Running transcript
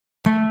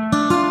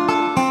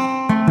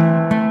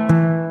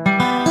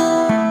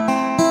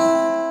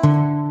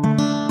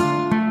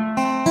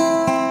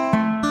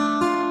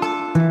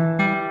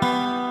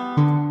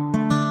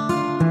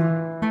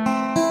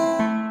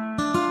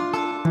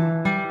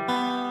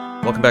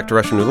Welcome back to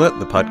Russian Roulette,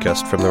 the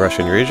podcast from the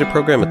Russia-Eurasia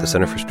program at the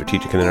Center for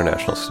Strategic and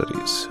International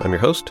Studies. I'm your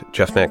host,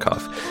 Jeff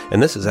Mankoff,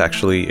 and this is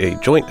actually a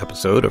joint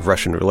episode of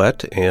Russian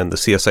Roulette and the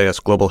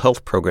CSIS Global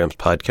Health Programs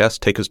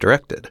podcast, Take as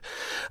Directed.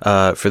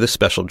 For this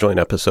special joint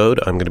episode,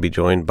 I'm going to be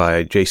joined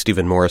by J.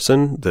 Stephen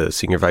Morrison, the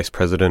Senior Vice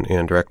President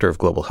and Director of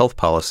Global Health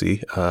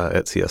Policy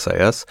at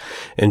CSIS,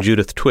 and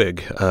Judith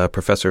Twigg,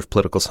 Professor of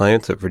Political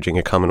Science at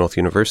Virginia Commonwealth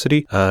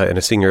University and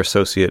a Senior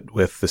Associate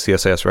with the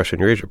CSIS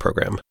Russia-Eurasia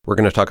program. We're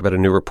going to talk about a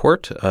new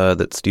report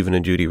that Stephen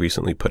and Judy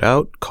recently put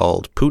out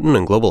called Putin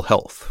and Global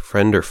Health,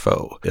 Friend or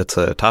Foe. It's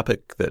a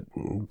topic that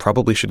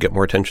probably should get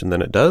more attention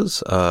than it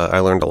does. I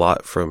learned a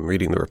lot from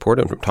reading the report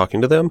and from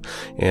talking to them,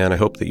 and I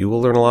hope that you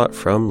will learn a lot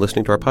from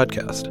listening to our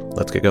podcast.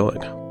 Let's get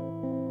going.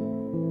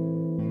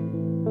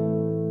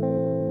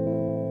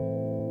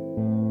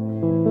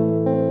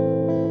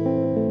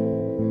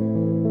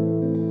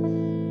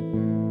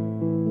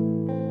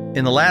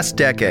 In the last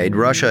decade,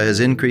 Russia has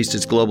increased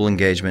its global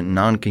engagement in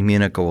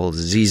non-communicable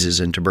diseases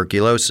and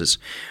tuberculosis,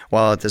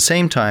 while at the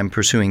same time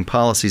pursuing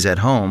policies at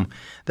home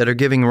that are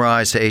giving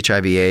rise to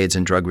HIV/AIDS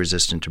and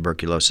drug-resistant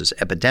tuberculosis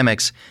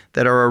epidemics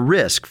that are a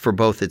risk for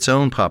both its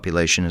own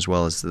population as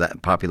well as the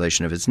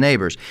population of its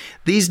neighbors.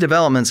 These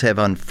developments have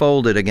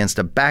unfolded against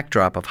a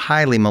backdrop of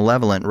highly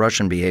malevolent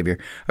Russian behavior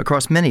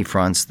across many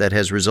fronts that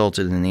has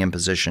resulted in the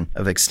imposition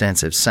of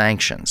extensive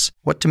sanctions.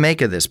 What to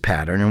make of this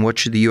pattern, and what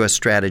should the U.S.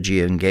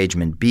 strategy of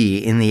engagement be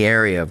in the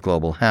area of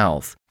global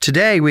health?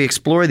 Today, we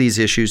explore these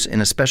issues in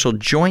a special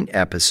joint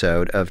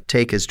episode of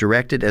Take as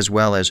Directed as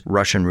well as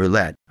Russian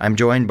Roulette. I'm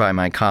joined by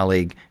my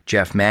colleague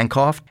Jeff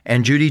Mankoff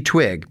and Judy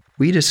Twigg.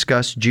 We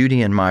discuss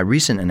Judy and my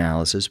recent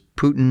analysis,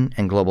 Putin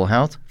and Global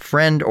Health,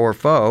 Friend or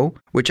Foe,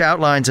 which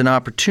outlines an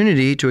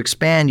opportunity to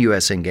expand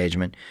U.S.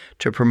 engagement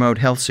to promote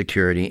health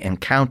security and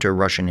counter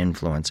Russian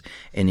influence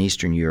in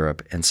Eastern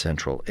Europe and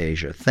Central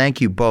Asia. Thank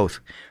you both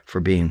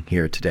for being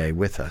here today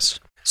with us.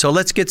 So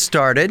let's get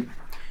started.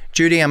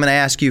 Judy, I'm going to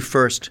ask you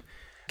first.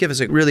 Give us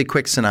a really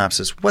quick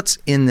synopsis. What's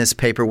in this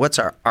paper? What's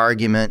our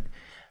argument?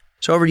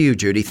 So over to you,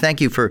 Judy.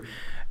 Thank you for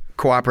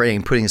cooperating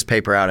and putting this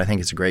paper out. I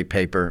think it's a great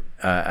paper.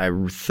 I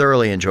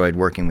thoroughly enjoyed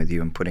working with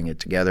you and putting it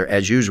together,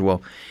 as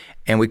usual,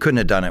 and we couldn't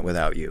have done it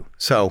without you.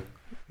 So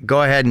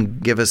go ahead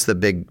and give us the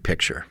big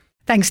picture.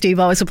 Thanks, Steve.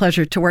 Always a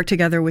pleasure to work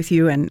together with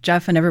you and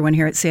Jeff and everyone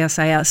here at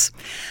CSIS.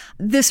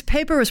 This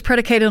paper was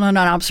predicated on an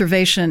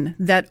observation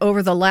that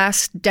over the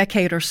last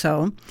decade or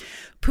so,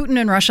 Putin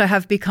and Russia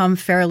have become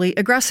fairly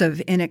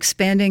aggressive in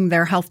expanding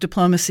their health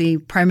diplomacy,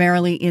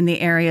 primarily in the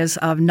areas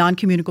of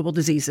non-communicable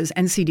diseases,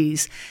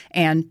 NCDs,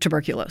 and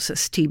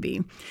tuberculosis,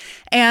 TB.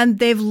 And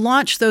they've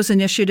launched those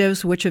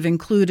initiatives, which have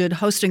included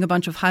hosting a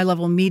bunch of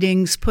high-level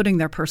meetings, putting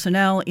their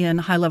personnel in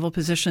high-level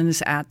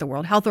positions at the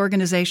World Health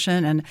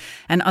Organization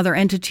and other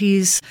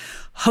entities,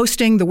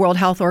 hosting the World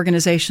Health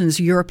Organization's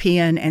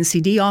European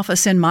NCD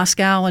office in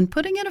Moscow, and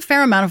putting in a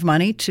fair amount of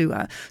money to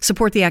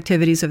support the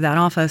activities of that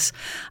office.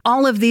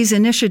 All of these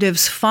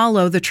initiatives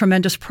follow the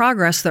tremendous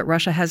progress that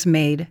Russia has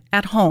made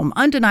at home,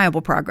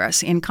 undeniable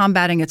progress in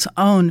combating its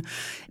own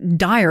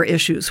dire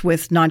issues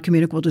with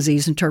non-communicable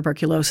disease and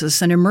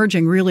tuberculosis, and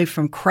emerging really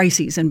from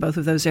crises in both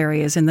of those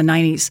areas in the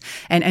 90s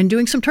and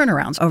doing some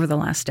turnarounds over the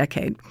last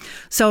decade.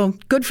 So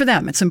good for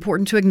them. It's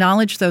important to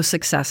acknowledge those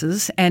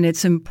successes, and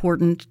it's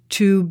important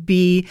to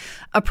be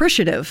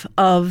appreciative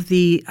of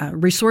the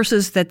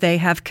resources that they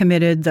have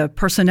committed, the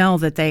personnel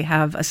that they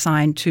have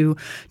assigned to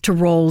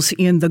roles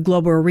in the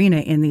global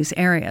arena in these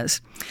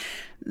areas.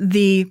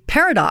 The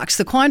paradox,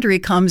 the quandary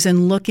comes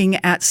in looking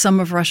at some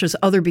of Russia's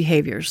other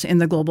behaviors in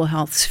the global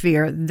health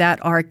sphere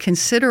that are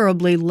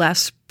considerably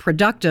less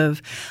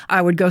productive.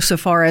 I would go so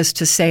far as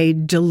to say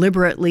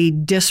deliberately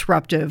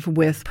disruptive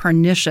with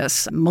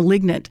pernicious,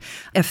 malignant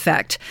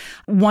effect.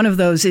 One of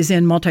those is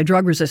in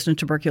multi-drug resistant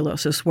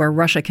tuberculosis, where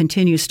Russia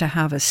continues to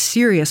have a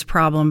serious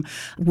problem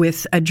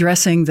with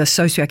addressing the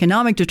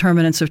socioeconomic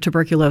determinants of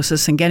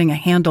tuberculosis and getting a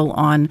handle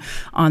on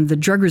the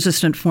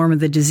drug-resistant form of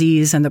the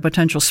disease and the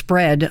potential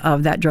spread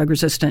of that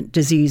drug-resistant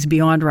disease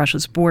beyond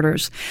Russia's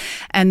borders.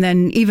 And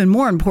then even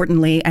more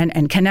importantly,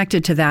 and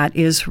connected to that,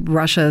 is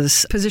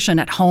Russia's position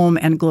at home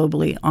and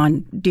globally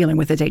on dealing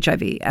with its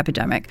HIV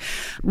epidemic.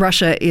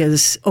 Russia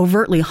is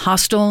overtly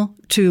hostile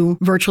to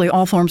virtually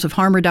all forms of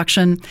harm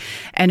reduction,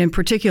 and in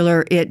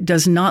particular, it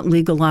does not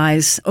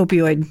legalize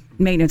opioid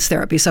maintenance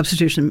therapy,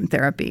 substitution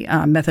therapy,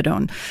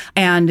 methadone.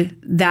 And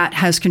that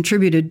has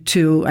contributed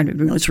to,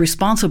 it's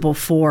responsible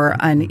for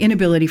an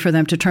inability for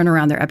them to turn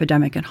around their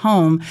epidemic at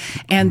home.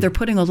 And they're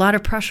putting a lot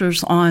of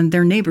pressures on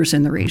their neighbors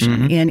in the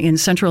region, in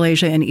Central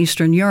Asia and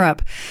Eastern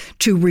Europe,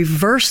 to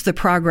reverse the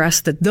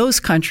progress that those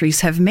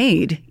countries have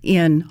made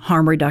in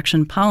harm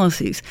reduction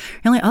policies.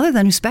 Really, other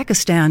than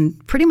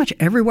Uzbekistan, pretty much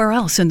everywhere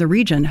else in the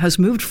region has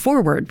moved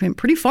forward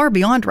pretty far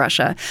beyond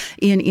Russia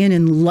in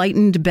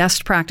enlightened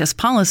best practice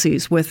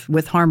policies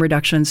with harm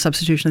reduction,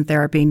 substitution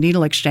therapy,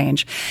 needle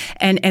exchange.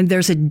 And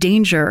there's a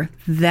danger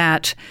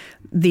that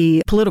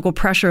the political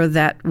pressure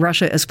that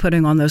Russia is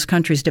putting on those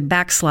countries to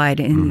backslide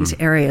in these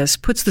areas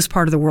puts this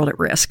part of the world at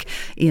risk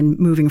in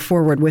moving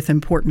forward with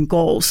important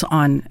goals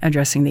on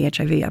addressing the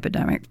HIV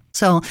epidemic.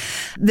 So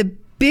the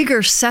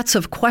bigger sets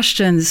of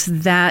questions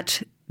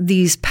that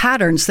these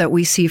patterns that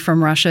we see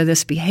from Russia,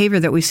 this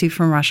behavior that we see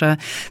from Russia,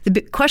 the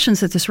big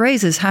questions that this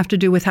raises have to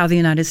do with how the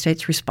United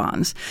States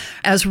responds.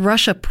 As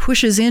Russia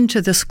pushes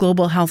into this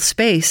global health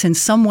space in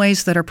some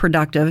ways that are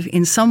productive,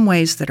 in some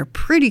ways that are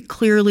pretty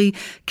clearly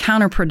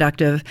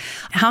counterproductive,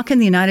 how can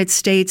the United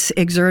States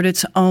exert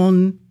its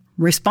own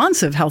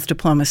responsive health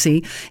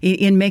diplomacy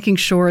in making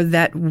sure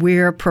that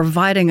we're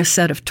providing a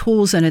set of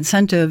tools and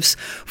incentives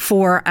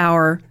for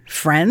our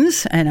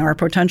friends and our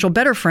potential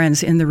better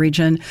friends in the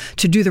region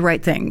to do the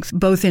right things,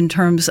 both in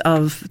terms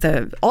of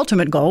the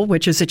ultimate goal,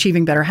 which is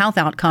achieving better health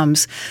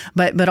outcomes,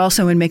 but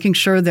also in making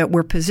sure that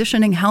we're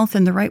positioning health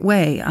in the right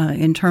way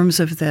in terms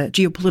of the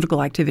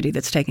geopolitical activity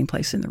that's taking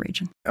place in the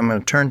region. I'm going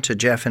to turn to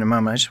Jeff in a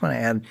moment. I just want to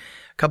add a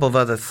couple of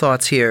other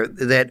thoughts here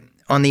that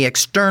on the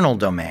external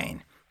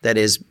domain, that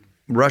is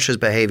Russia's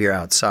behavior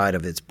outside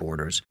of its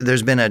borders.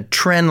 There's been a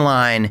trend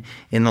line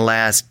in the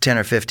last 10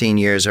 or 15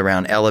 years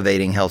around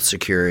elevating health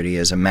security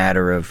as a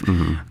matter of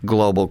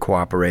global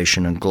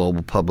cooperation and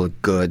global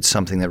public good,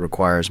 something that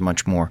requires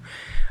much more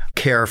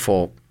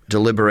careful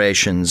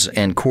deliberations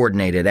and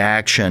coordinated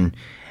action.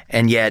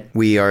 And yet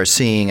we are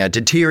seeing a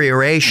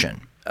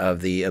deterioration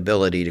of the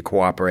ability to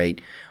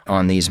cooperate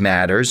on these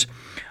matters.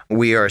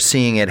 We are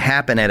seeing it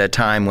happen at a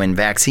time when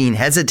vaccine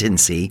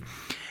hesitancy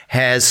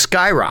has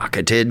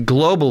skyrocketed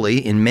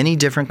globally in many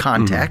different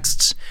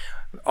contexts.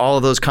 All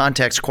of those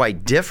contexts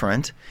quite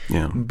different.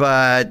 Yeah.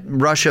 But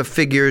Russia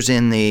figures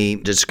in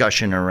the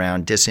discussion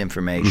around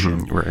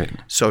disinformation,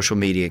 social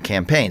media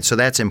campaigns. So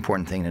that's an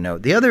important thing to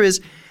note. The other is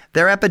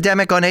their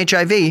epidemic on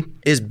HIV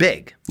is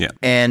big. Yeah.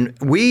 And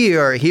we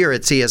are here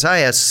at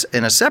CSIS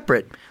in a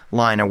separate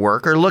line of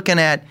work are looking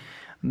at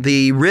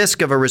the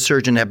risk of a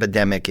resurgent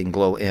epidemic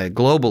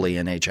globally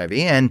in HIV.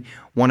 And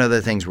one of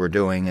the things we're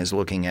doing is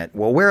looking at,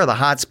 well, where are the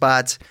hot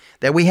spots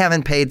that we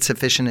haven't paid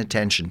sufficient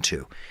attention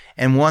to?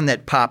 And one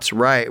that pops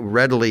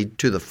readily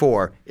to the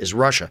fore is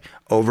Russia.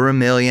 Over 1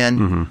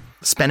 million,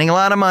 spending a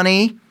lot of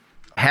money,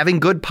 having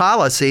good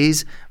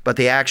policies, but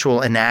the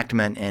actual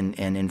enactment and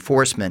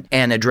enforcement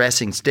and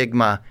addressing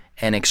stigma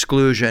and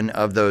exclusion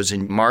of those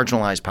in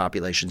marginalized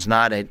populations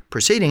not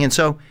proceeding. And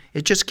so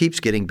it just keeps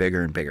getting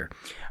bigger and bigger.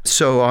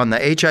 So on the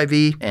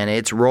HIV and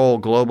its role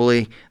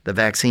globally, the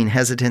vaccine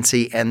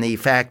hesitancy, and the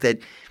fact that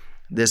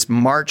this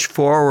march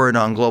forward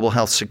on global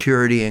health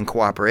security and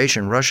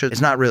cooperation, Russia is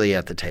not really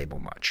at the table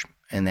much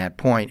in that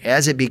point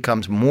as it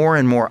becomes more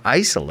and more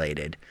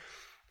isolated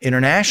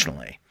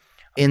internationally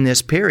in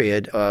this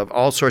period of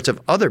all sorts of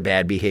other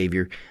bad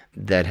behavior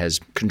that has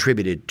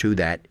contributed to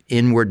that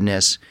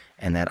inwardness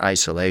and that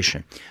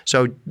isolation.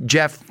 So,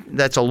 Jeff,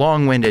 that's a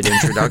long-winded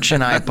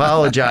introduction. I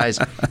apologize.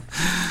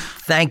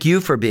 Thank you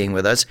for being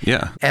with us.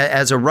 Yeah.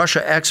 As a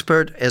Russia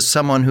expert, as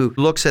someone who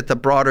looks at the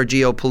broader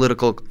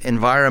geopolitical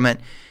environment,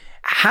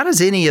 how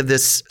does any of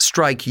this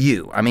strike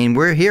you? I mean,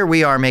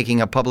 we are making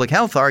a public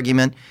health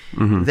argument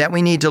that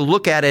we need to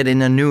look at it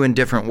in a new and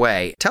different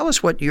way. Tell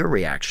us what your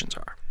reactions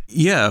are.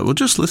 Yeah, well,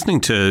 just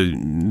listening to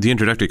the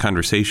introductory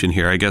conversation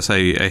here, I guess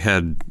I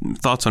had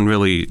thoughts on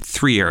really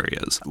 3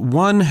 areas.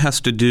 One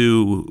has to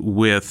do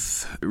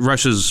with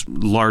Russia's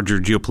larger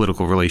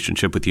geopolitical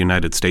relationship with the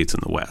United States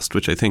and the West,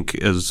 which I think,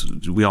 as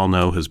we all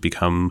know, has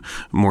become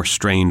more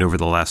strained over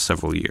the last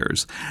several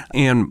years.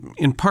 And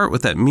in part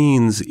what that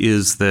means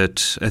is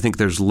that I think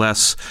there's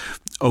less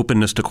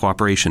openness to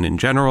cooperation in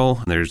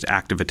general. There's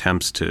active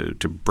attempts to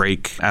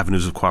break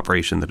avenues of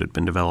cooperation that had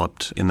been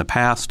developed in the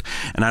past.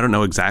 And I don't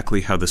know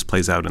exactly how this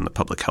plays out in the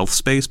public health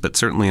space, but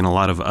certainly in a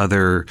lot of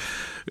other,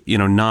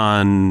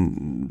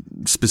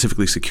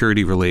 non-specifically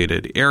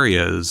security-related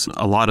areas,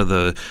 a lot of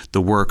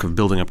the work of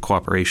building up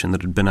cooperation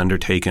that had been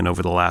undertaken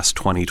over the last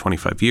 20,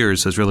 25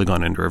 years has really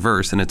gone into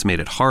reverse, and it's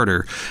made it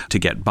harder to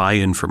get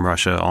buy-in from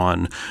Russia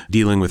on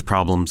dealing with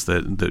problems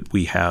that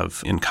we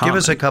have in common. Give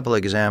us a couple of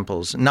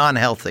examples,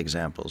 non-health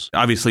examples.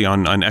 Obviously,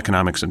 on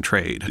economics and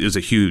trade is a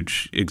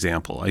huge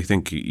example. I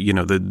think,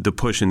 the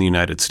push in the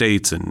United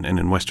States and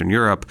in Western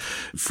Europe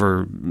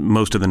for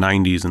most of the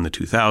 90s and the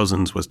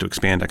 2000s was to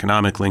expand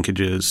economic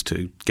linkages,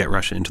 to get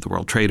Russia into the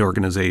World Trade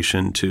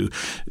Organization, to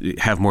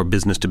have more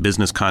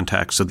business-to-business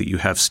contacts so that you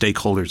have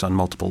stakeholders on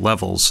multiple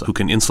levels who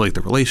can insulate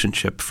the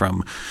relationship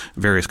from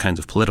various kinds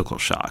of political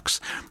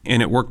shocks.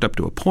 And it worked up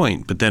to a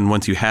point, but then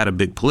once you had a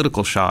big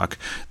political shock,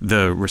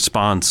 the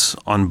response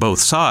on both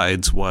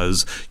sides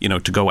was,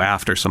 to go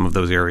after some of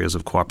those areas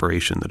of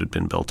cooperation that had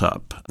been built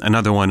up.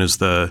 Another one is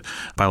the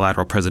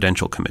Bilateral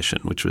Presidential Commission,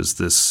 which was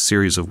this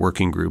series of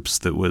working groups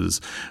that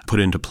was put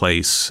into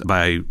place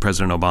by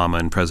President Obama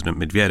and President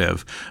Medvedev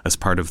as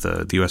part of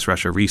the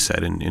U.S.-Russia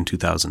reset in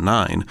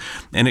 2009.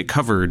 And it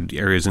covered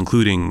areas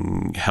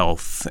including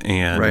health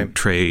and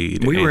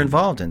trade. We were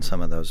involved in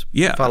some of those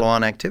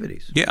follow-on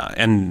activities. Yeah,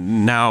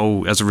 and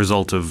now as a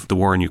result of the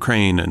war in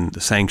Ukraine and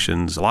the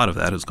sanctions, a lot of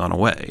that has gone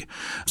away.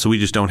 So we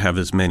just don't have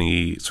as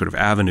many sort of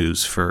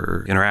avenues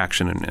for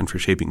interaction and for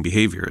shaping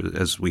behavior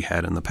as we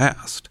had in the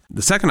past.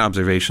 The second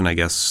observation, I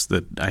guess,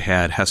 that I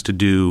had has to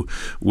do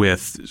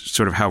with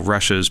sort of how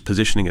Russia is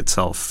positioning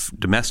itself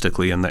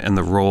domestically and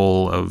the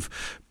role of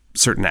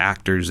certain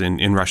actors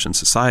in Russian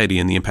society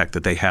and the impact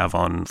that they have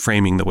on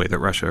framing the way that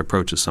Russia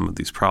approaches some of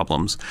these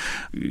problems.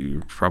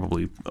 You're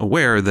probably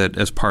aware that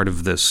as part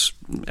of this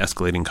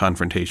escalating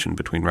confrontation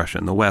between Russia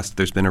and the West,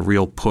 there's been a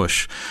real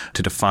push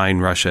to define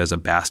Russia as a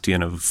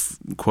bastion of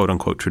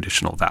quote-unquote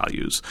traditional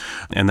values.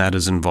 And that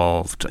has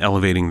involved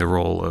elevating the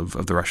role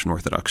of the Russian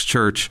Orthodox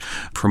Church,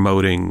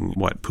 promoting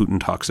what Putin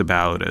talks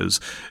about as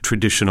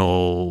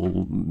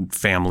traditional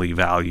family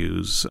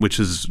values, which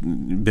has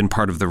been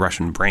part of the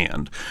Russian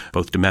brand,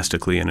 both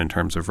domestically and in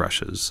terms of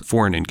Russia's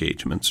foreign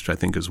engagements, which I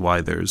think is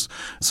why there's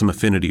some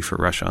affinity for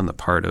Russia on the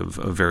part of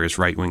various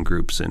right-wing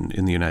groups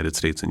in the United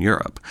States and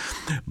Europe.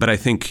 But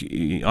I think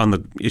on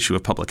the issue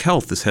of public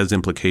health, this has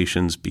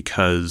implications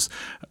because,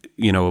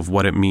 of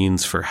what it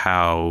means for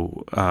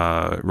how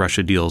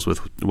Russia deals with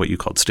what you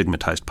called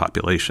stigmatized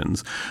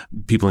populations,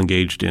 people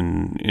engaged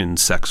in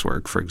sex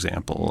work, for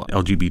example,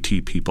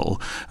 LGBT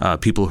people,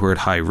 people who are at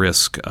high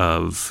risk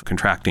of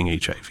contracting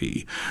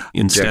HIV.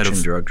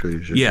 Drug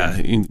users. Yeah,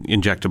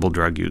 injectable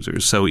drug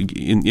users. So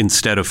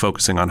instead of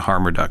focusing on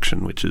harm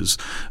reduction, which is,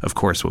 of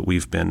course, what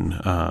we've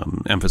been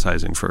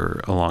emphasizing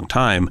for a long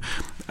time,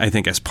 I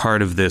think as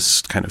part of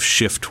this kind of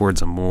shift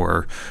towards a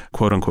more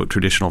quote-unquote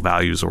traditional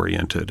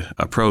values-oriented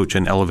approach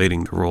and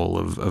elevating the role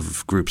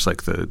of groups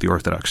like the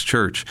Orthodox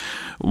Church,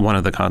 one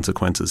of the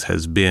consequences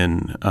has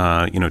been,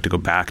 to go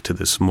back to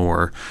this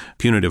more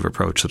punitive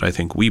approach that I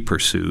think we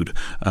pursued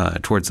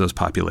towards those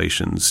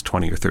populations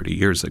 20 or 30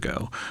 years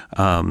ago.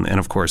 And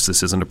of course,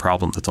 this isn't a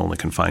problem that's only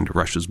confined to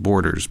Russia's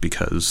borders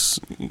because,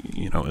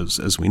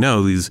 as we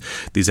know,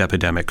 these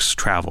epidemics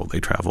travel.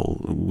 They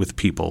travel with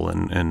people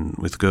and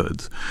with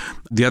goods.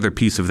 The other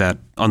piece of that,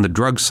 on the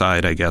drug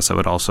side, I guess I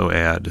would also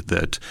add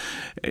that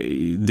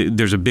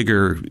there's a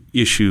bigger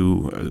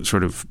issue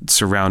sort of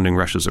surrounding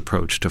Russia's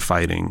approach to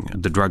fighting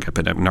the drug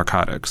epidemic,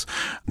 narcotics.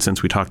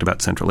 Since we talked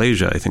about Central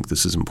Asia, I think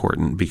this is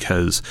important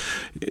because,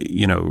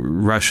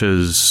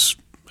 Russia's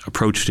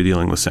approach to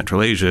dealing with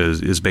Central Asia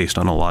is based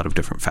on a lot of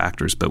different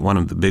factors, but one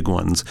of the big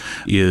ones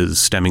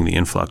is stemming the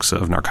influx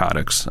of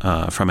narcotics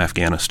from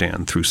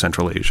Afghanistan through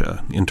Central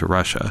Asia into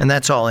Russia. And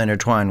that's all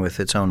intertwined with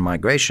its own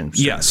migration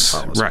policies.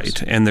 Yes,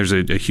 right. And there's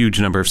a huge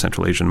number of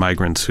Central Asian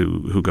migrants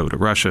who go to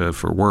Russia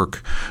for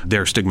work.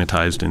 They're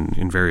stigmatized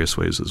in various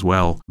ways as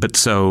well. But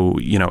so,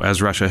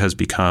 as Russia has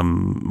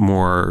become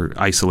more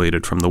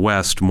isolated from the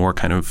West, more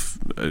kind of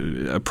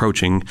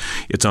approaching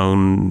its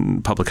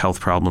own public health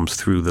problems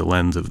through the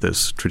lens of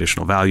this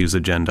traditional values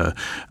agenda,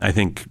 I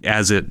think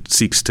as it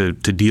seeks to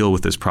deal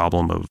with this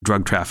problem of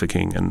drug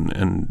trafficking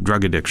and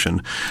drug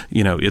addiction,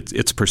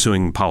 it's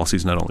pursuing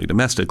policies not only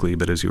domestically,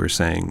 but as you were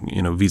saying,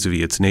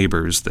 vis-a-vis its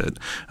neighbors that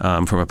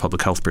from a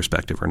public health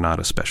perspective are not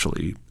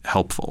especially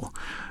helpful.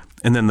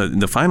 And then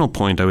the final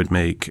point I would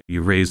make,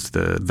 you raised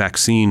the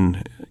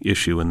vaccine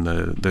issue and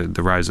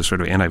the rise of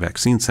sort of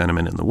anti-vaccine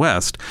sentiment in the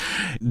West.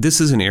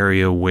 This is an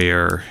area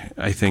where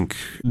I think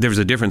there's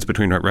a difference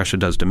between what Russia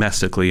does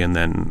domestically and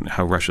then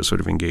how Russia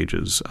sort of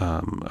engages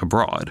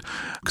abroad.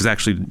 Because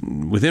actually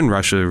within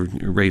Russia,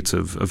 rates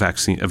of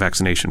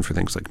vaccination for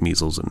things like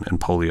measles and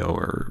polio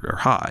are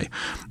high.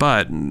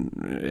 But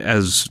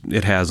as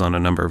it has on a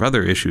number of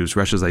other issues,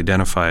 Russia's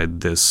identified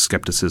this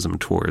skepticism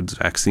towards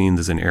vaccines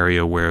as an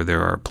area where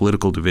there are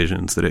political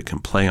divisions that it can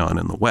play on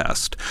in the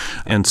West,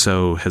 and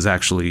so has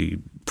actually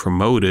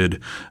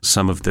promoted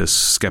some of this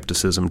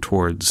skepticism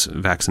towards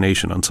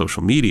vaccination on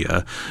social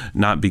media,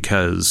 not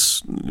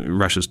because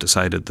Russia's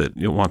decided that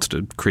it wants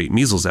to create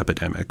measles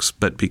epidemics,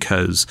 but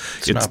because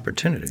it's an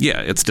opportunity. Yeah,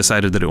 it's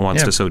decided that it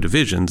wants to sow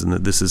divisions and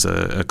that this is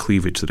a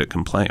cleavage that it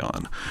can play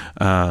on.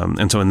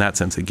 And so in that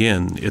sense,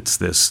 again, it's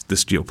this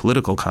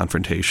geopolitical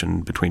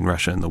confrontation between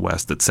Russia and the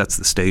West that sets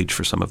the stage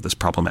for some of this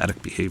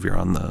problematic behavior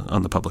on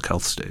the public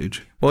health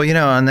stage. Well,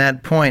 on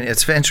that point,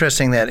 it's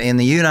interesting that in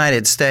the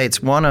United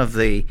States, one of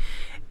the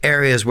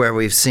areas where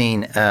we've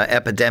seen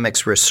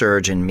epidemics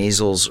resurge in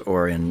measles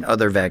or in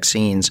other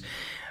vaccines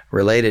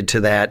related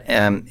to that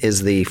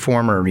is the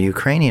former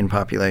Ukrainian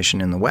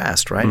population in the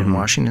West, right? In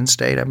Washington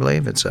State, I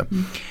believe. It's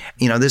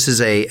this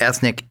is a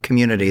ethnic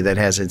community that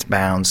has its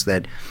bounds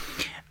that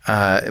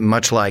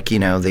much like,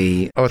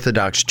 the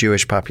Orthodox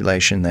Jewish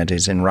population that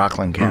is in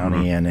Rockland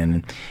County and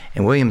in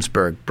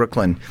Williamsburg,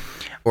 Brooklyn,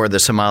 or the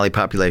Somali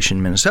population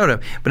in Minnesota.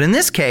 But in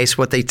this case,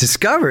 what they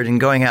discovered in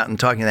going out and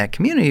talking to that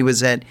community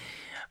was that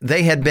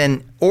they had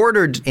been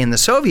ordered in the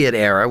Soviet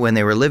era when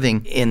they were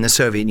living in the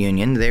Soviet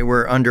Union. They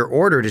were under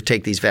order to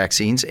take these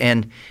vaccines.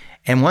 And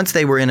once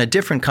they were in a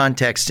different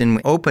context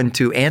and open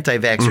to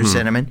anti-vaxxer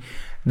sentiment,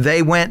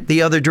 they went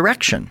the other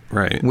direction,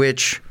 right?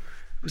 Which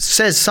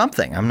says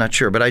something. I'm not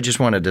sure, but I just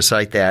wanted to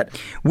cite that.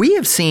 We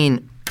have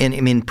seen,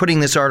 in putting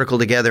this article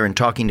together and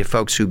talking to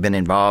folks who've been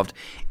involved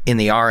in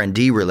the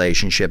R&D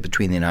relationship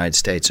between the United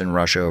States and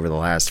Russia over the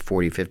last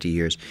 40, 50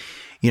 years,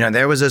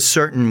 there was a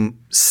certain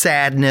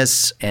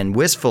sadness and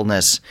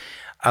wistfulness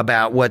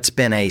about what's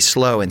been a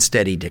slow and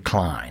steady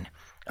decline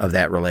of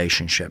that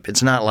relationship.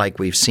 It's not like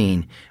we've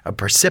seen a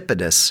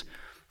precipitous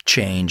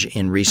change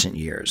in recent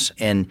years.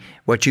 And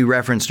what you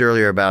referenced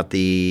earlier about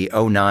the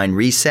 2009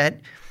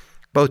 reset,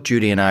 both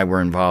Judy and I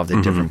were involved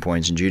at different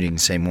points, and Judy can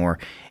say more,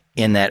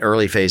 in that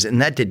early phase,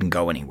 and that didn't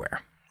go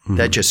anywhere.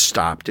 That just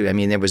stopped. I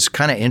mean, it was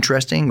kind of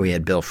interesting. We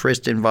had Bill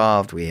Frist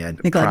involved. We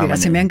had Nikolai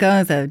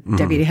Gerasimenko, the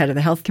deputy head of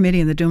the Health Committee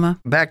in the Duma.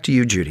 Back to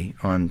you, Judy,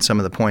 on some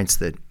of the points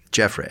that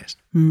Jeff raised.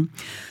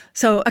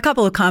 So a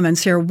couple of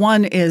comments here.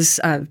 One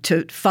is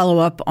to follow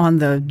up on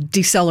the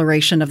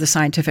deceleration of the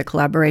scientific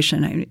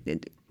collaboration.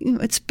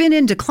 It's been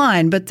in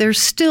decline, but there's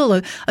still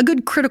a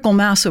good critical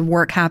mass of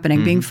work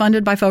happening, being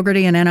funded by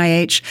Fogarty and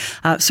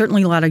NIH.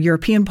 Certainly a lot of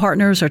European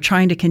partners are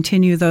trying to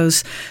continue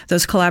those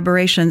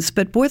collaborations.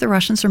 But boy, the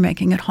Russians are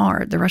making it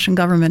hard. The Russian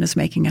government is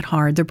making it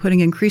hard. They're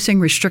putting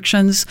increasing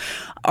restrictions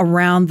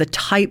around the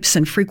types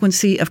and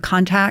frequency of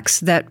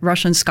contacts that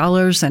Russian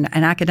scholars and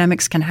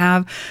academics can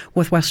have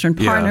with Western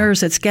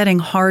partners. It's getting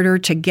harder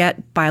to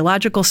get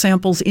biological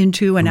samples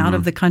into and out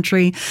of the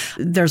country.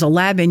 There's a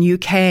lab in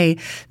UK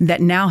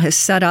that now has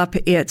set up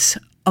its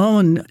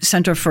own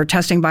Center for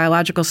Testing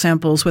Biological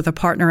Samples with a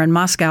partner in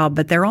Moscow,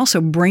 but they're also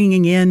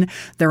bringing in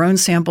their own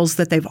samples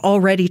that they've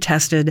already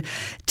tested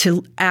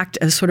to act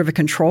as sort of a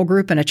control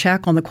group and a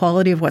check on the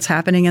quality of what's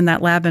happening in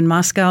that lab in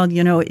Moscow.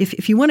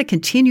 If you want to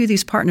continue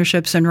these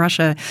partnerships in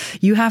Russia,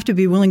 you have to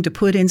be willing to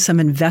put in some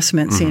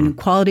investments in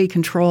quality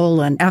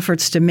control and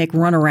efforts to make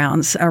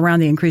runarounds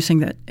around the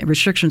increasing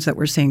restrictions that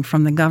we're seeing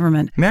from the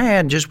government. May I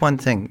add just one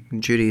thing,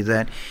 Judy,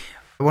 that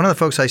one of the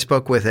folks I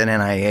spoke with at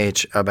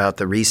NIH about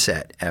the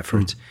reset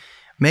efforts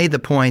made the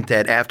point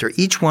that after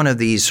each one of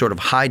these sort of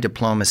high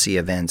diplomacy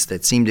events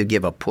that seem to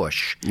give a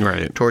push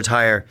towards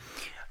higher,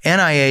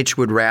 NIH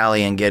would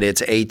rally and get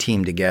its A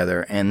team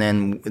together, and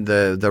then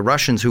the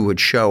Russians who would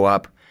show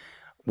up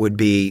would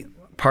be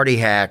party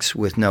hacks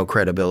with no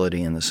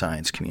credibility in the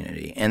science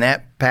community. And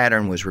that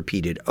pattern was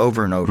repeated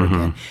over and over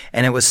again.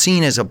 And it was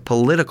seen as a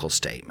political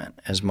statement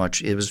as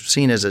much. It was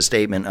seen as a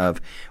statement of,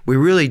 we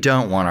really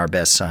don't want our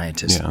best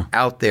scientists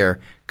out there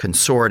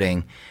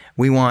consorting.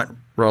 We want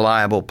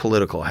reliable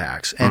political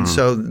hacks. And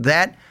so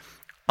that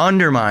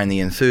undermined the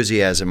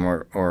enthusiasm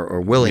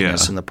or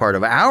willingness on the part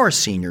of our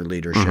senior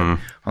leadership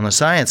on the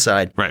science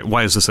side. Right.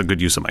 Why is this a good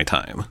use of my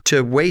time?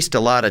 To waste a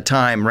lot of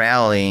time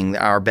rallying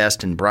our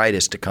best and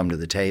brightest to come to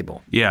the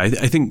table. Yeah, I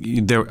think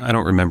I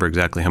don't remember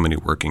exactly how many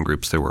working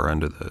groups there were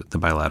under the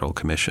Bilateral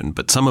Commission,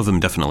 but some of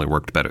them definitely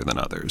worked better than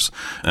others.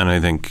 And I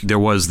think there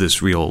was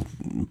this real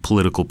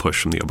political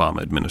push from the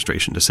Obama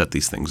administration to set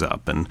these things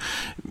up, and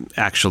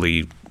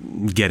actually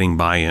getting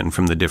buy-in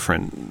from the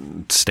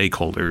different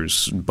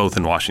stakeholders, both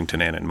in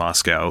Washington and in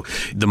Moscow,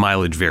 the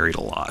mileage varied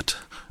a lot.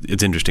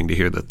 It's interesting to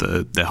hear that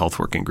the health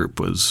working group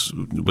was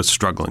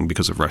struggling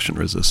because of Russian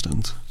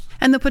resistance.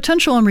 And the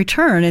potential in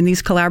return in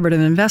these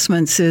collaborative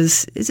investments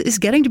is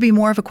getting to be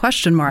more of a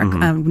question mark.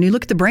 When you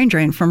look at the brain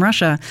drain from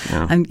Russia,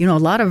 and a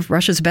lot of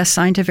Russia's best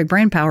scientific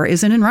brain power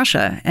isn't in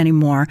Russia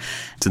anymore.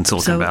 It's in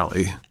Silicon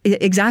Valley.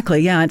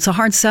 Exactly. Yeah, it's a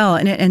hard sell.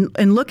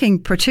 And looking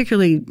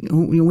particularly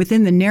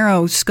within the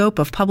narrow scope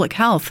of public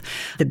health,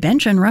 the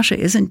bench in Russia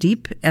isn't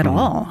deep at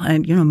all.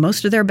 And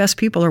most of their best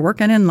people are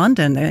working in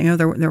London.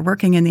 They're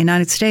working in the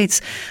United States.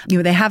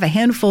 They have a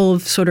handful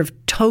of sort of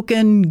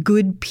token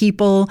good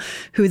people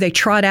who they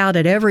trot out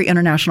at every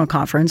international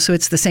conference. So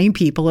it's the same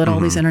people at all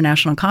these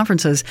international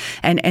conferences.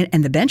 And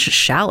the bench is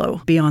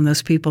shallow beyond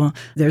those people.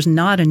 There's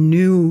not a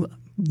new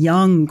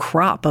young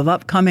crop of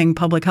upcoming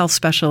public health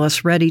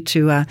specialists ready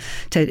to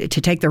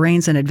take the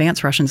reins and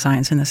advance Russian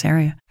science in this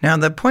area. Now,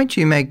 the point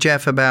you make,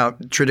 Jeff,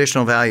 about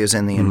traditional values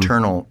and the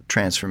internal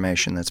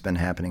transformation that's been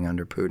happening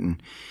under Putin,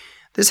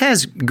 this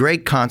has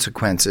great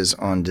consequences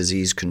on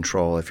disease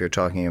control if you're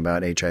talking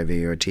about HIV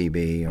or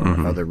TB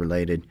or other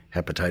related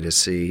hepatitis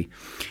C,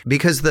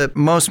 because the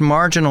most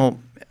marginal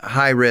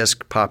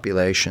high-risk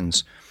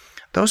populations,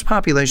 those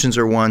populations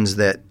are ones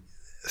that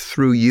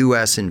through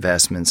U.S.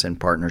 investments and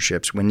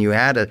partnerships, when you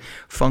had a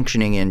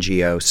functioning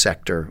NGO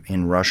sector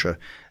in Russia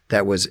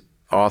that was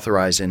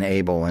authorized and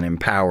able and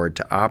empowered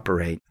to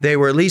operate, they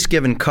were at least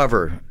given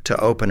cover to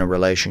open a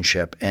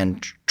relationship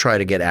and try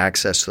to get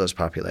access to those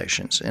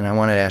populations. And I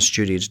wanted to ask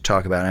Judy to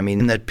talk about,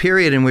 in the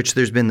period in which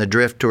there's been the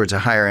drift towards a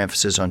higher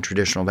emphasis on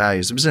traditional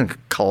values, there was a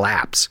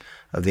collapse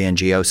of the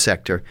NGO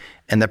sector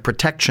and the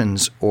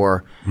protections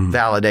or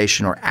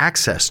validation or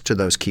access to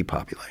those key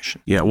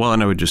populations. Yeah, well,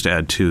 and I would just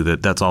add, too,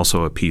 that that's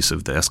also a piece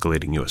of the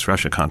escalating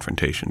U.S.-Russia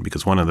confrontation,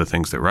 because one of the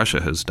things that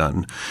Russia has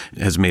done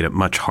has made it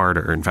much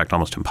harder, in fact,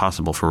 almost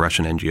impossible for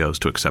Russian NGOs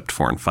to accept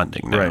foreign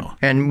funding now. Right.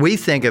 And we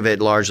think of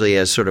it largely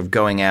as sort of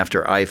going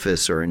after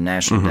IFAS or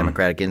National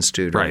Democratic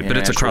Institute or but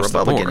it's across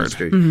Republican the board.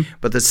 Institute.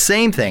 But the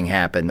same thing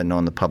happened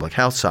on the public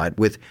health side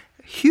with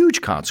huge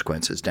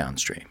consequences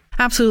downstream.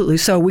 Absolutely.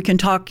 So we can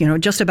talk,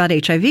 just about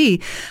HIV.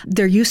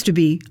 There used to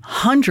be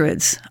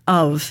hundreds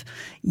of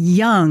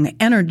young,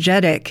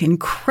 energetic,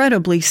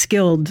 incredibly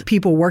skilled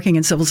people working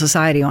in civil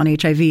society on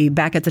HIV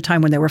back at the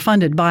time when they were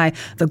funded by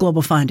the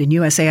Global Fund and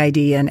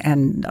USAID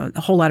and a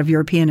whole lot of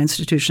European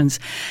institutions.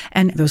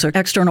 And those are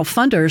external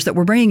funders that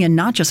were bringing in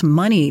not just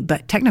money,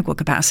 but technical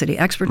capacity,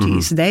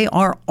 expertise. Mm-hmm. They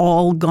are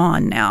all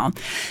gone now.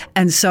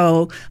 And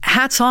so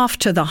hats off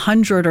to the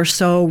 100 or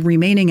so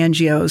remaining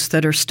NGOs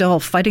that are still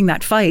fighting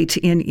that fight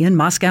in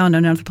Moscow and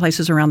in other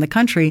places around the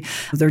country.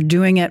 They're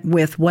doing it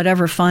with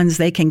whatever funds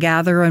they can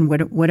gather and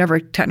whatever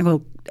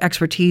technical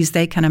expertise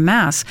they can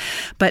amass.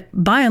 But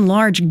by and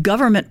large,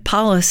 government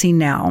policy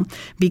now,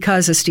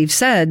 because as Steve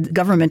said,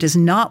 government is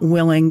not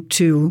willing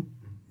to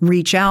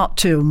reach out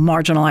to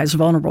marginalized,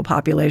 vulnerable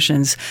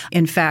populations.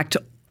 In fact,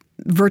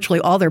 virtually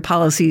all their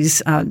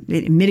policies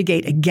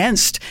mitigate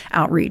against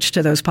outreach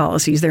to those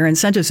policies. There are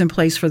incentives in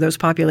place for those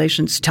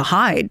populations to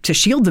hide, to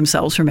shield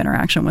themselves from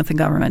interaction with the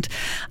government.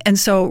 And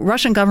so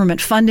Russian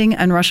government funding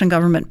and Russian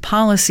government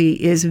policy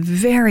is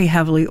very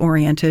heavily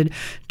oriented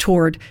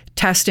toward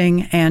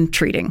testing and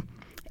treating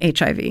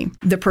HIV.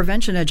 The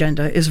prevention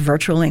agenda is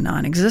virtually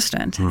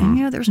non-existent. Mm-hmm.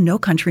 And there's no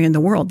country in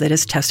the world that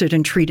has tested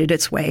and treated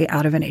its way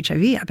out of an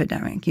HIV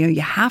epidemic. You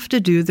have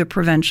to do the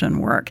prevention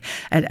work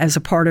as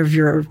a part of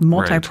your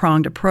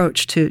multi-pronged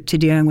approach to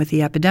dealing with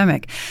the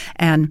epidemic.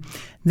 And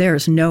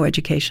there's no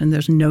education,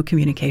 there's no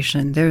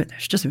communication.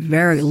 There's just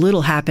very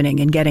little happening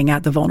in getting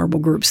at the vulnerable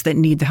groups that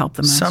need the help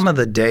the most. Some of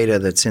the data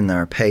that's in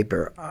our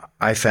paper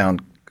I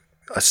found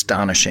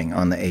astonishing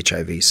on the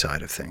HIV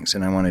side of things.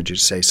 And I wanted you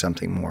to say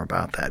something more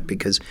about that,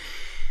 because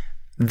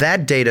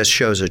that data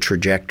shows a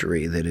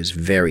trajectory that is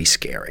very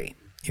scary.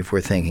 If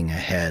we're thinking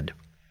ahead,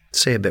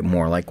 say a bit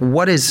more, like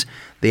what is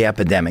the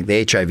epidemic,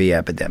 the HIV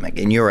epidemic,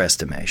 in your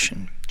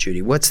estimation,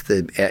 Judy? What's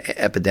the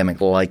epidemic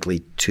likely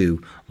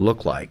to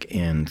look like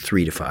in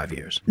 3 to 5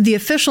 years? The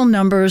official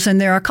numbers,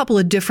 and there are a couple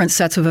of different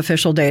sets of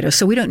official data,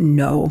 so we don't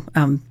know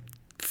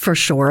for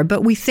sure,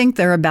 but we think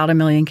there are about 1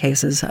 million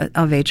cases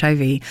of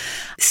HIV.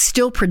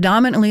 Still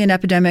predominantly an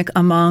epidemic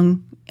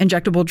among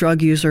injectable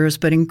drug users,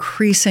 but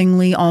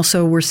increasingly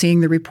also we're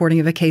seeing the reporting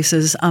of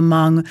cases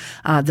among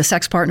the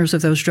sex partners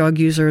of those drug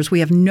users. We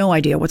have no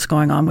idea what's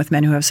going on with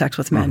men who have sex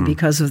with men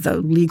because of the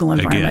legal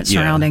environment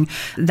surrounding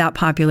that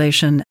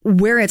population.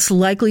 Where it's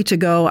likely to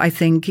go, I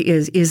think,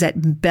 is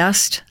at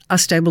best a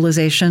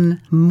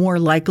stabilization, more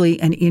likely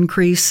an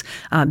increase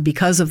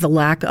because of the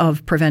lack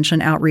of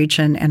prevention outreach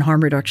and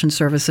harm reduction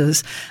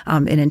services,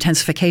 an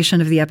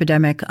intensification of the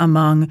epidemic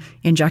among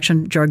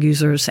injection drug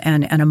users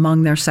and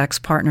among their sex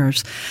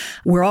partners.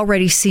 We're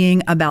already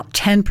seeing about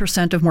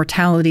 10% of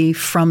mortality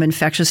from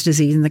infectious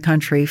disease in the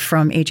country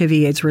from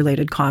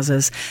HIV/AIDS-related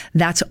causes.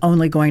 That's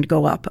only going to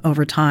go up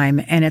over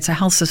time, and it's a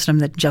health system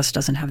that just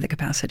doesn't have the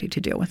capacity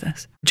to deal with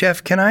this.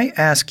 Jeff, can I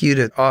ask you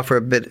to offer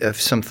a bit of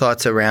some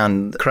thoughts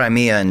around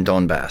Crimea and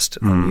Donbass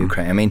on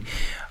Ukraine? I mean,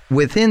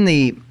 within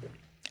the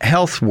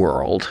health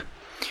world,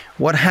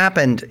 what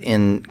happened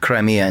in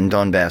Crimea and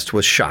Donbass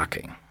was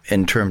shocking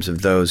in terms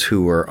of those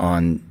who were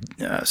on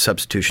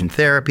substitution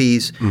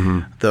therapies,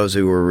 those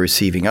who were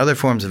receiving other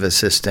forms of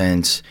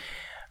assistance.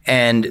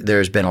 And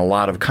there's been a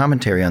lot of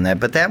commentary on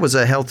that. But that was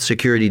a health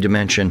security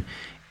dimension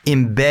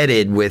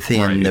embedded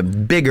within the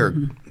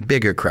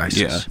bigger crisis.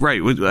 Yeah,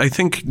 right. I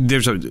think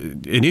there's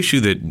an issue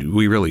that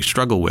we really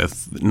struggle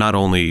with, not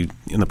only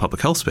in the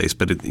public health space,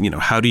 but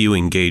how do you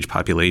engage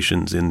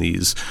populations in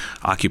these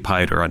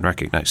occupied or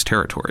unrecognized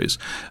territories,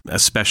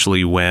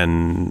 especially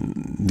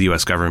when the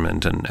U.S.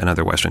 government and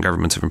other Western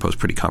governments have imposed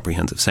pretty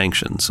comprehensive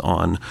sanctions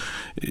on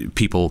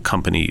people,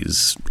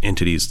 companies,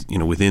 entities,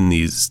 within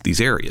these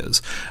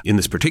areas. In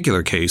this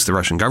particular case, the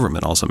Russian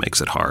government also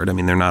makes it hard. I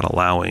mean, they're not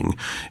allowing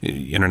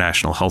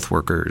international health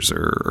workers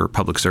or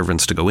public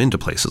servants to go into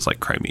places like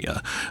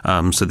Crimea.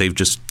 So they've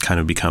just kind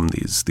of become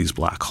these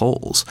black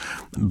holes.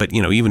 But,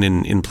 even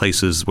in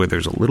places where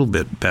there's a little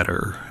bit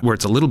better, where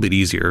it's a little bit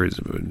easier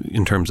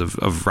in terms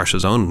of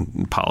Russia's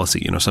own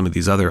policy, some of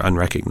these other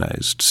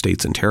unrecognized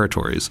states and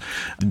territories,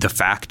 the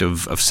fact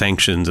of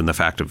sanctions and the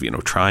fact of,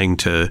 trying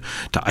to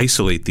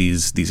isolate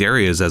these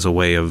areas as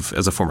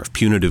a form of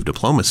punitive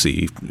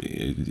diplomacy,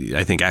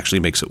 I think actually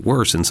makes it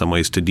worse in some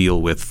ways to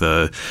deal with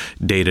the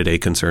day-to-day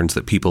concerns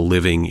that people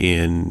living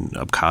in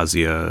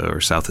Abkhazia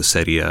or South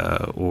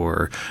Ossetia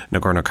or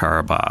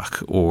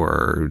Nagorno-Karabakh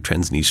or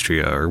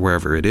Transnistria or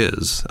wherever it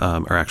is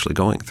are actually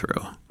going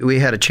through. We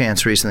had a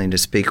chance recently to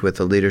speak with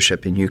the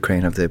leadership in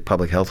Ukraine of the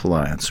Public Health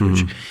Alliance,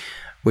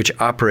 which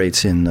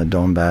operates in the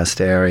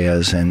Donbass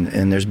areas.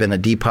 And there's been a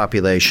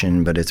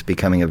depopulation, but it's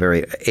becoming a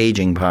very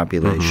aging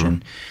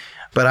population.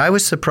 But I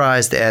was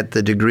surprised at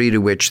the degree to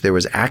which there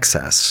was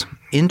access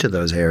into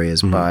those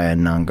areas by a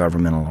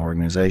non-governmental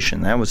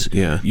organization. That was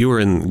you were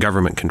in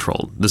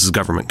government-controlled. This is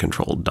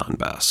government-controlled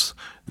Donbass.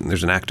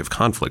 There's an active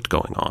conflict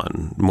going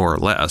on, more or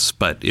less,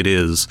 but it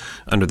is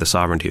under the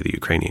sovereignty of the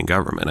Ukrainian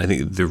government. I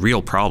think the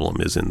real problem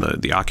is in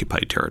the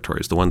occupied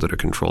territories, the ones that are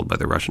controlled by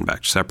the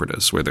Russian-backed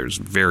separatists, where there's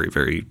very,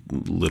 very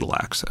little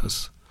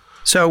access.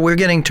 So we're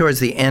getting towards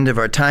the end of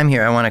our time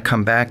here. I want to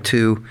come back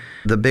to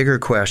the bigger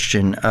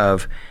question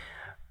of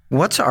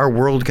what's our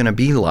world going to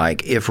be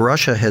like if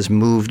Russia has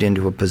moved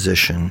into a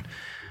position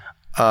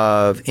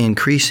of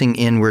increasing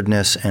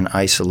inwardness and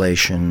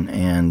isolation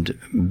and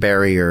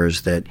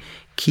barriers that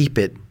keep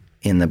it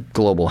in the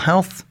global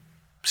health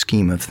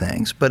scheme of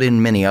things, but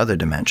in many other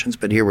dimensions.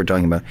 But here we're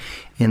talking about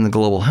in the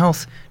global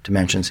health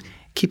dimensions,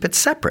 keep it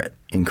separate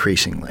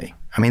increasingly.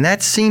 I mean,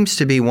 that seems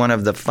to be one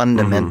of the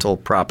fundamental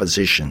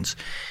propositions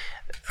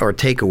or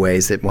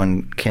takeaways that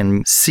one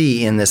can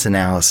see in this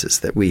analysis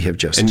that we have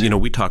just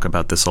And, we talk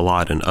about this a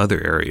lot in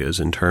other areas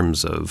in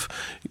terms of,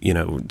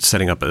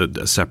 setting up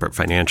a separate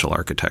financial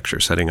architecture,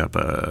 setting up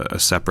a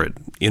separate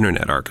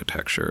internet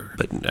architecture.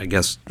 But I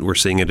guess we're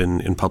seeing it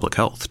in public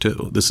health,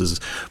 too. This is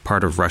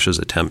part of Russia's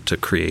attempt to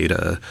create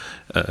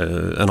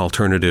an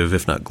alternative,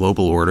 if not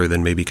global order,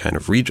 then maybe kind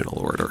of regional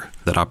order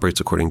that operates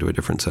according to a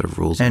different set of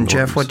rules. And norms.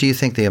 Jeff, what do you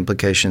think the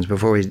implications,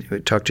 before we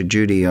talk to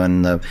Judy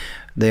on the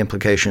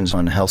implications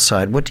on the health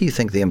side, what do you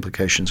think the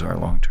implications are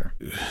long term?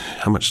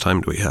 How much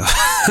time do we have?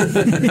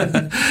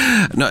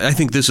 No, I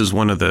think this is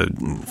one of the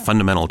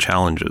fundamental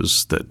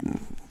challenges that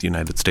the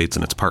United States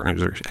and its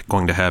partners are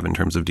going to have in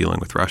terms of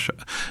dealing with Russia.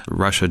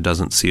 Russia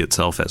doesn't see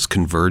itself as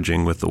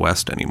converging with the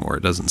West anymore.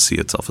 It doesn't see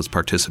itself as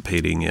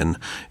participating in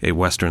a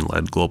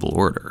Western-led global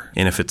order.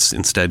 And if it's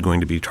instead going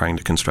to be trying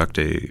to construct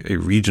a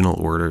regional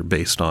order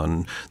based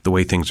on the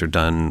way things are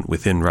done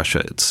within Russia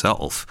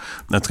itself,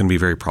 that's going to be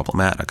very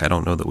problematic. I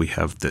don't know that we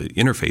have the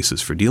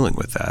interfaces for dealing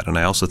with that. And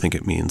I also think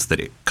it means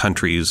that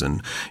countries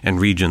and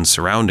regions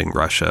surrounding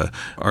Russia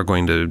are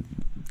going to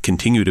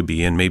continue to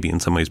be, and maybe in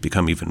some ways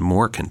become even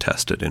more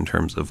contested in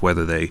terms of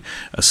whether they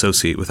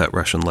associate with that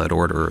Russian-led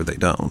order or they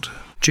don't.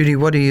 Judy,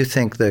 what do you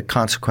think the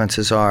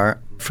consequences are,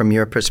 from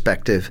your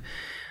perspective,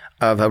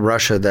 of a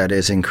Russia that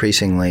is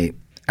increasingly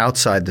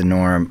outside the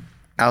norm,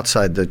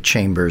 outside the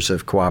chambers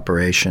of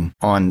cooperation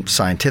on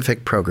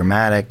scientific,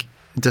 programmatic,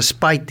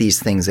 despite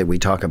these things that we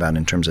talk about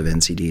in terms of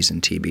NCDs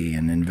and TB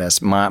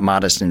and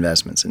modest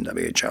investments in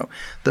WHO?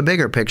 The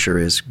bigger picture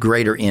is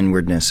greater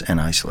inwardness and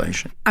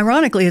isolation.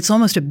 Ironically, it's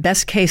almost a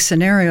best-case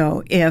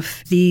scenario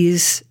if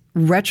these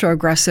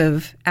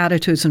retrogressive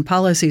attitudes and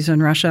policies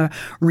in Russia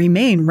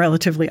remain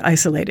relatively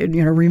isolated,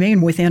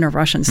 remain within a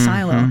Russian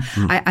silo.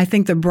 I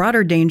think the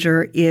broader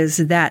danger is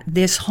that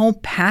this whole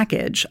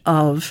package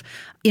of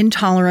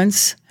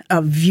intolerance,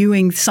 of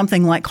viewing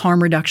something like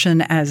harm reduction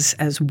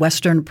as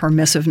Western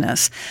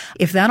permissiveness,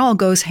 if that all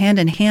goes hand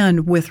in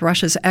hand with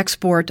Russia's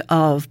export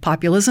of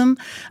populism,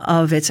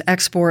 of its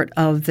export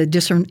of the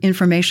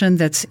disinformation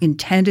that's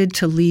intended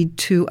to lead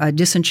to a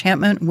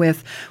disenchantment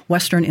with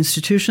Western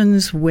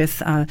institutions,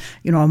 with a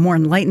more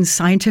enlightened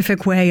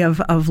scientific way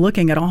of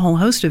looking at a whole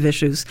host of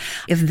issues,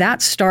 if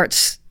that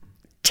starts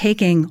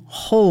taking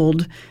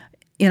hold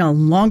in a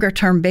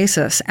longer-term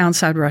basis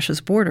outside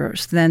Russia's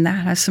borders, then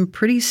that has some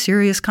pretty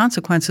serious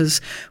consequences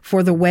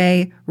for the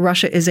way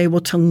Russia is able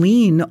to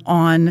lean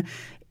on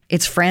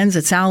its friends,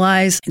 its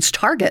allies, its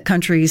target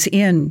countries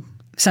in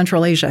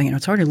Central Asia.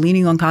 It's already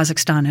leaning on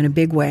Kazakhstan in a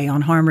big way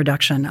on harm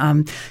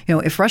reduction.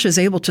 If Russia is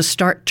able to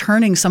start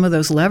turning some of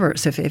those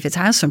levers, if it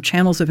has some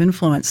channels of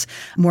influence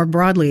more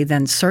broadly,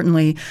 then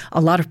certainly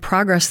a lot of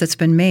progress that's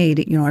been made,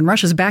 in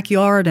Russia's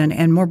backyard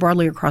and more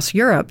broadly across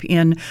Europe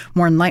in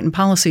more enlightened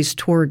policies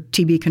toward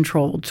TB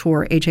control,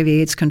 toward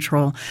HIV/AIDS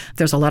control.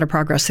 There's a lot of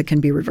progress that can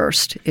be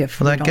reversed if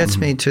Well, that gets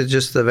me to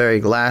just the very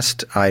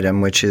last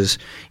item, which is,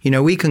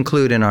 we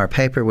conclude in our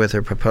paper with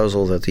a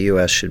proposal that the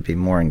U.S. should be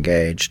more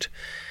engaged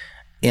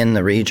in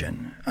the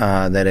region,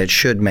 that it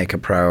should make a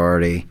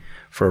priority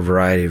for a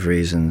variety of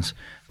reasons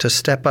to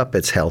step up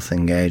its health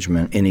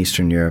engagement in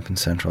Eastern Europe and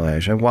Central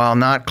Asia while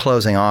not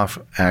closing off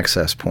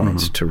access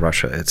points to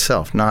Russia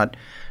itself, not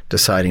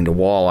deciding to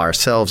wall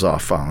ourselves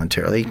off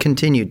voluntarily,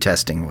 continue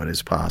testing what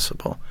is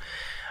possible.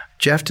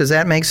 Jeff, does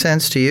that make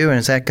sense to you? And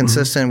is that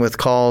consistent with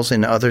calls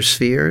in other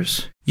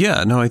spheres?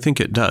 Yeah, no, I think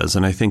it does.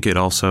 And I think it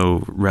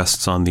also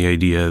rests on the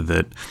idea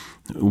that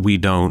we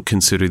don't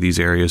consider these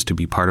areas to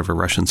be part of a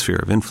Russian sphere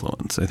of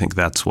influence. I think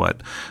that's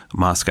what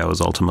Moscow is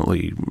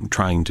ultimately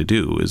trying to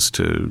do, is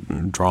to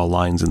draw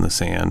lines in the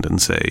sand and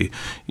say,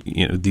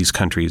 these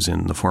countries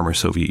in the former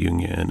Soviet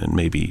Union and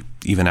maybe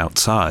even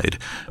outside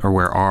are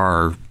where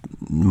our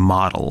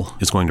model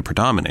is going to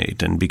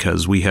predominate. And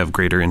because we have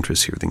greater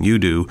interests here than you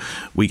do,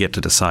 we get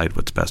to decide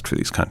what's best for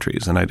these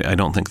countries. And I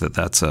don't think that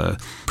that's a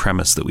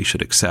premise that we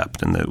should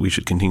accept, and that we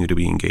should continue to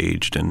be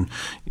engaged, and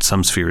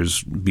some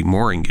spheres be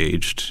more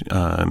engaged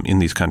in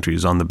these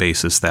countries on the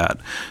basis that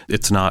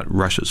it's not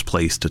Russia's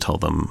place to tell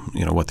them,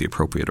 what the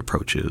appropriate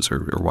approach is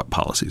or what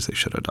policies they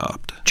should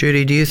adopt.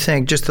 Judy, do you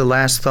think, just the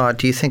last thought,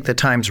 do you think the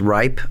time's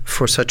ripe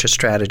for such a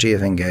strategy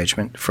of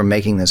engagement, for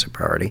making this a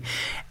priority?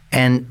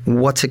 And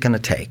what's it going to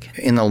take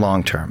in the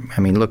long term?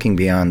 I mean, looking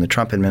beyond the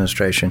Trump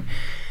administration,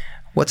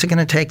 what's it going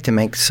to take to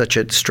make such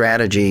a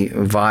strategy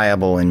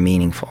viable and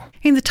meaningful?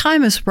 And the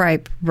time is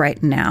ripe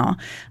right now.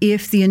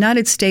 If the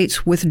United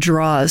States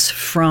withdraws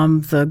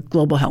from the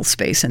global health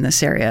space in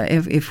this area,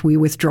 if we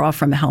withdraw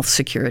from the health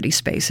security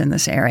space in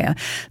this area,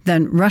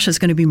 then Russia's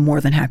going to be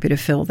more than happy to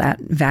fill that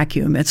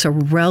vacuum. It's a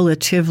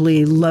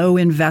relatively low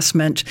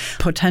investment,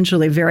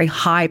 potentially very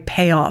high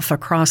payoff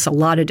across a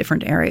lot of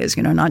different areas,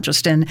 not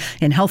just in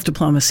health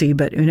diplomacy,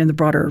 but in the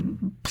broader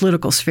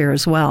political sphere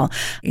as well.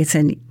 It's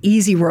an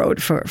easy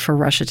road for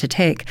Russia to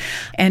take.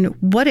 And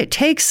what it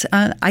takes,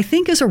 I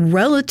think, is a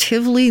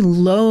relatively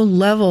low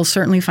level,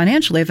 certainly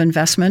financially, of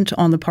investment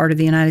on the part of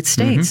the United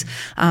States.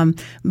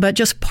 But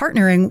just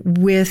partnering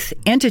with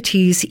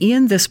entities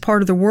in this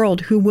part of the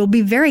world who will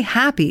be very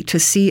happy to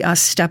see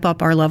us step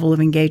up our level of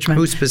engagement.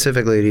 Who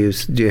specifically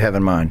do you have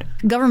in mind?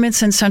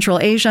 Governments in Central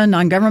Asia,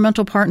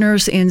 non-governmental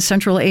partners in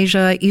Central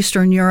Asia,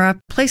 Eastern Europe,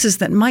 places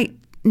that might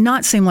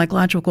not seem like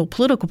logical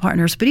political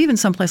partners, but even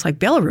someplace like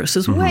Belarus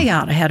is way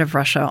out ahead of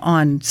Russia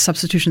on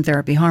substitution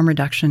therapy, harm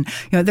reduction.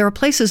 There are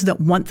places that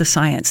want the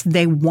science.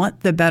 They want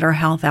the better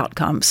health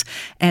outcomes.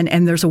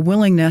 And there's a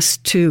willingness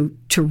to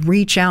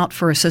reach out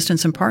for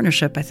assistance and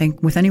partnership, I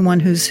think, with anyone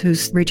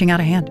who's reaching out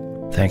a hand.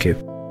 Thank you.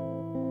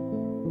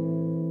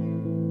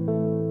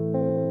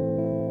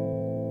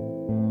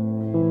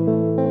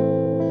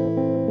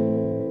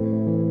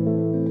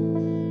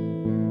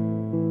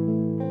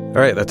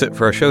 All right, that's it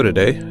for our show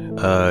today.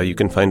 You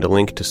can find a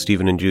link to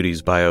Stephen and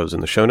Judy's bios in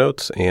the show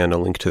notes and a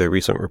link to their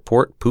recent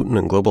report, Putin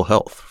and Global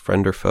Health,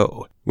 Friend or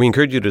Foe. We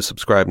encourage you to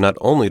subscribe not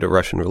only to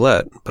Russian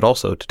Roulette, but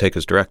also to Take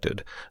As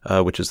Directed,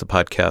 which is the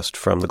podcast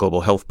from the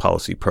Global Health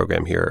Policy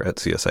Program here at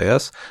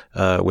CSIS,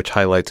 which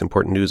highlights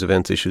important news,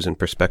 events, issues, and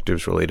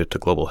perspectives related to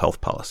global health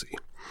policy.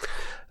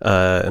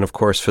 And of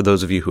course, for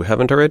those of you who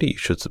haven't already, you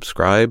should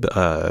subscribe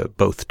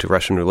both to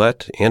Russian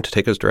Roulette and to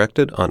Take As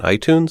Directed on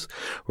iTunes,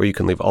 where you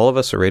can leave all of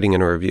us a rating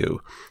and a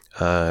review.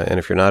 And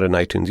if you're not an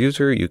iTunes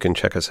user, you can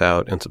check us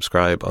out and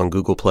subscribe on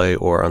Google Play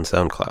or on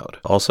SoundCloud.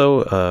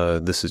 Also,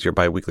 this is your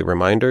biweekly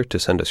reminder to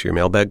send us your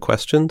mailbag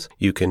questions.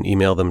 You can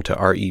email them to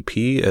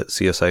rep@csis.org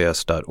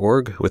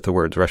with the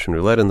words Russian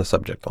Roulette in the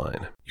subject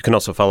line. You can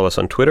also follow us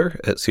on Twitter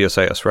at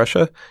CSIS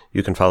Russia.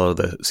 You can follow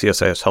the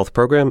CSIS Health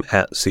Program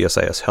at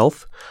CSIS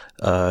Health.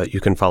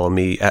 You can follow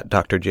me at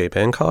Dr. J.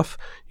 Bankoff.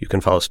 You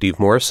can follow Steve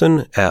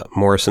Morrison at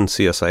Morrison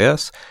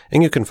CSIS.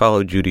 And you can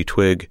follow Judy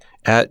Twig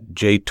at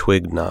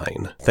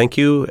JTwig9. Thank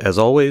you, as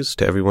always,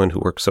 to everyone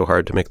who works so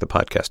hard to make the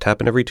podcast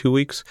happen every 2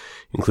 weeks,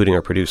 including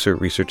our producer,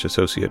 research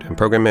associate, and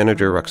program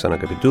manager, Roxana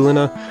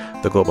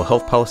Gabidulina, the Global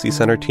Health Policy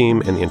Center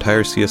team, and the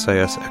entire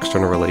CSIS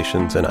External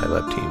Relations and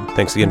iLab team.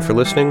 Thanks again for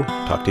listening.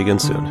 Talk to you again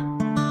soon.